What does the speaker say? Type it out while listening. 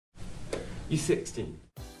You're 16.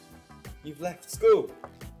 You've left school.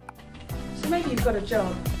 So maybe you've got a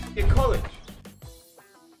job. You're at college.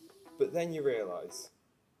 But then you realise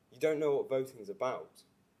you don't know what voting's about.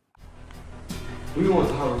 We want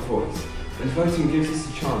to have a voice, and voting gives us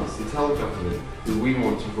a chance to tell the government that we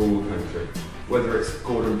want to rule the country, whether it's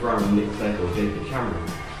Gordon Brown, Nick Clegg or David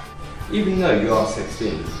Cameron. Even though you are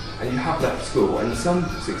 16 and you have left school, and some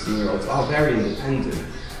 16-year-olds are very independent,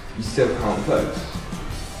 you still can't vote.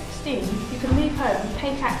 16, you can leave home,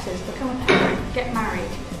 pay taxes, become a parent, get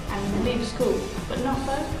married and leave school, but not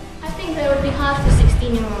vote? I think that it would be hard for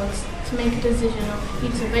 16-year-olds to make a decision of who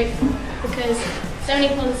to vote for, because so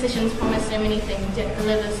many politicians promise so many things yet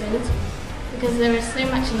deliver so little, because there is so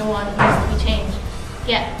much in the world that needs to be changed,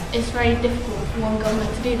 yet it's very difficult for one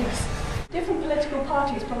government to do this. Different political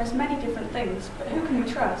parties promise many different things, but who can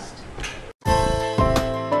we trust?